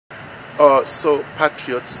So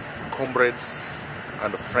patriots, comrades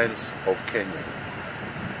and friends of Kenya,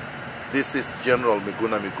 this is General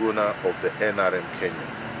Miguna of the NRMKe,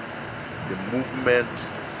 the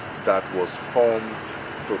movement that was formed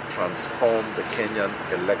to transform the Kenyan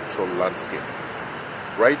electoral landscape.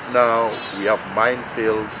 Right now we have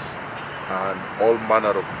minefields and all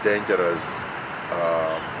manner of dangerous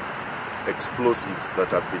explosives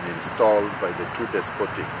that have been installed by the two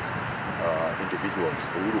despotic individuals,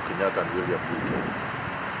 Uhuru Kenyatta and William Ruto.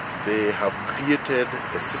 They have created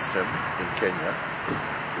a system in Kenya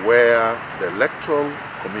where the Electoral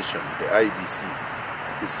Commission, the IEBC,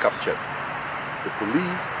 is captured. The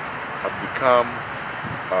police have become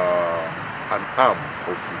an arm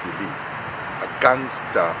of Jubilee, a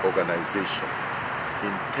gangster organization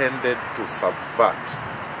intended to subvert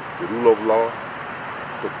the rule of law,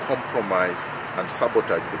 to compromise and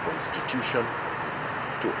sabotage the constitution,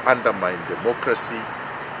 to undermine democracy,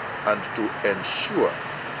 and to ensure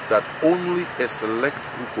that only a select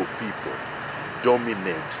group of people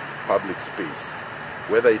dominate public space,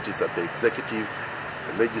 whether it is at the executive,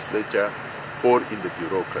 the legislature, or in the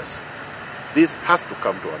bureaucracy. This has to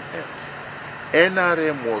come to an end.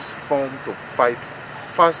 NRM was formed to fight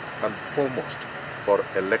first and foremost for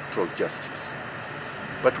electoral justice.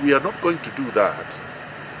 But we are not going to do that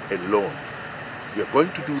alone. We are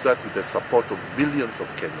going to do that with the support of millions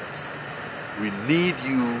of Kenyans. We need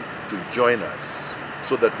you to join us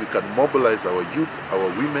so that we can mobilize our youth, our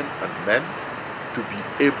women and men to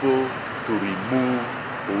be able to remove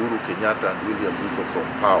Uhuru Kenyatta and William Ruto from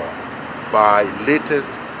power by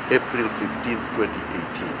latest April 15th,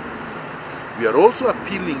 2018. We are also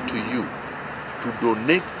appealing to you to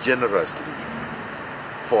donate generously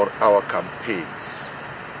for our campaigns.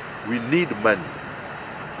 We need money.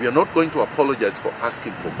 We are not going to apologize for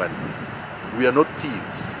asking for money. We are not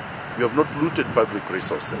thieves. We have not looted public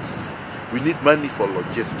resources. We need money for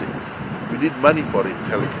logistics. We need money for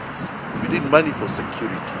intelligence. We need money for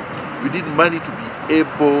security. We need money to be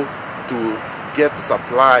able to get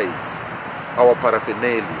supplies, our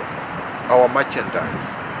paraphernalia, our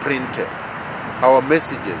merchandise printed, our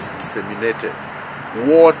messages disseminated,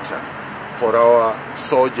 water for our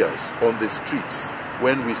soldiers on the streets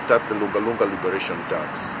when we start the Lunga Lunga Liberation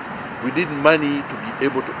Dance. We need money to be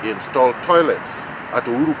able to install toilets at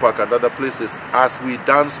Uhuru Park and other places as we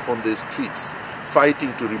dance on the streets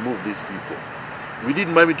fighting to remove these people. We need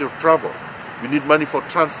money to travel. We need money for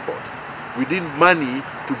transport. We need money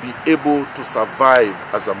to be able to survive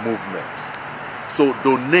as a movement. So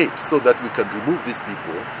donate so that we can remove these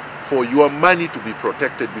people, for your money to be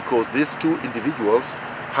protected, because these two individuals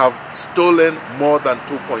have stolen more than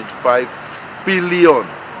 2.5 billion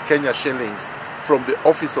Kenya shillings from the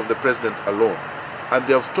office of the president alone. And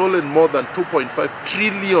they have stolen more than 2.5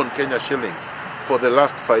 trillion Kenya shillings for the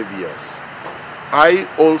last 5 years. I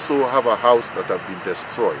also have a house that has been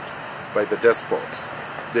destroyed by the despots.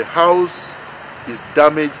 The house is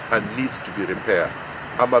damaged and needs to be repaired.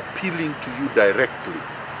 I'm appealing to you directly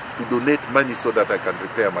to donate money so that I can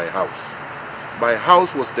repair my house. My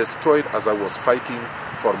house was destroyed as I was fighting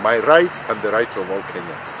for my rights and the rights of all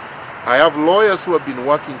Kenyans. I have lawyers who have been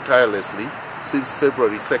working tirelessly since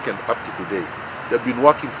February 2nd up to today. They've been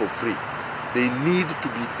working for free. They need to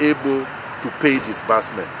be able to pay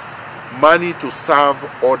disbursements, money to serve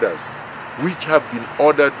orders, which have been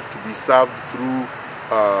ordered to be served through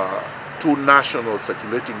two national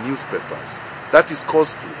circulating newspapers. That is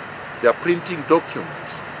costly. They are printing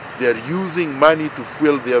documents. They are using money to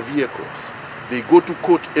fuel their vehicles. They go to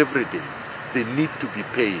court every day. They need to be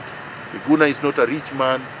paid. Miguna is not a rich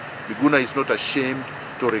man. Miguna is not ashamed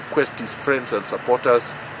to request his friends and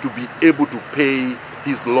supporters to be able to pay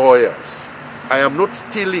his lawyers. I am not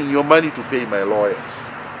stealing your money to pay my lawyers.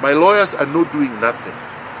 My lawyers are not doing nothing.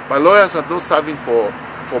 My lawyers are not serving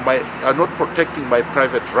are not protecting my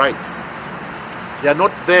private rights. They are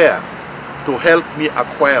not there to help me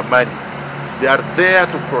acquire money. They are there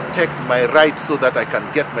to protect my rights so that I can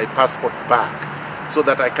get my passport back, so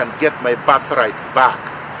that I can get my birthright back,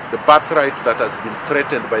 the birthright that has been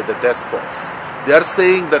threatened by the despots. They are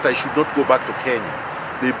saying that I should not go back to Kenya.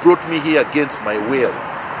 They brought me here against my will.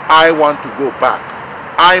 I want to go back.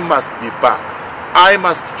 I must be back. I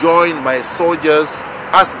must join my soldiers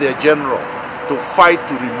as their general to fight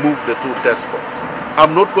to remove the two despots.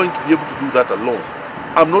 I'm not going to be able to do that alone.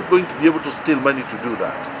 I'm not going to be able to steal money to do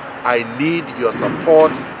that. I need your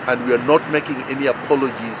support, and we are not making any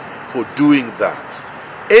apologies for doing that.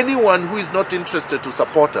 Anyone who is not interested to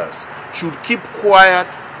support us should keep quiet,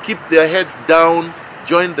 keep their heads down,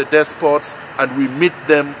 join the despots, and we meet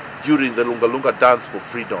them during the Lunga Lunga Dance for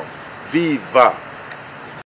Freedom. Viva!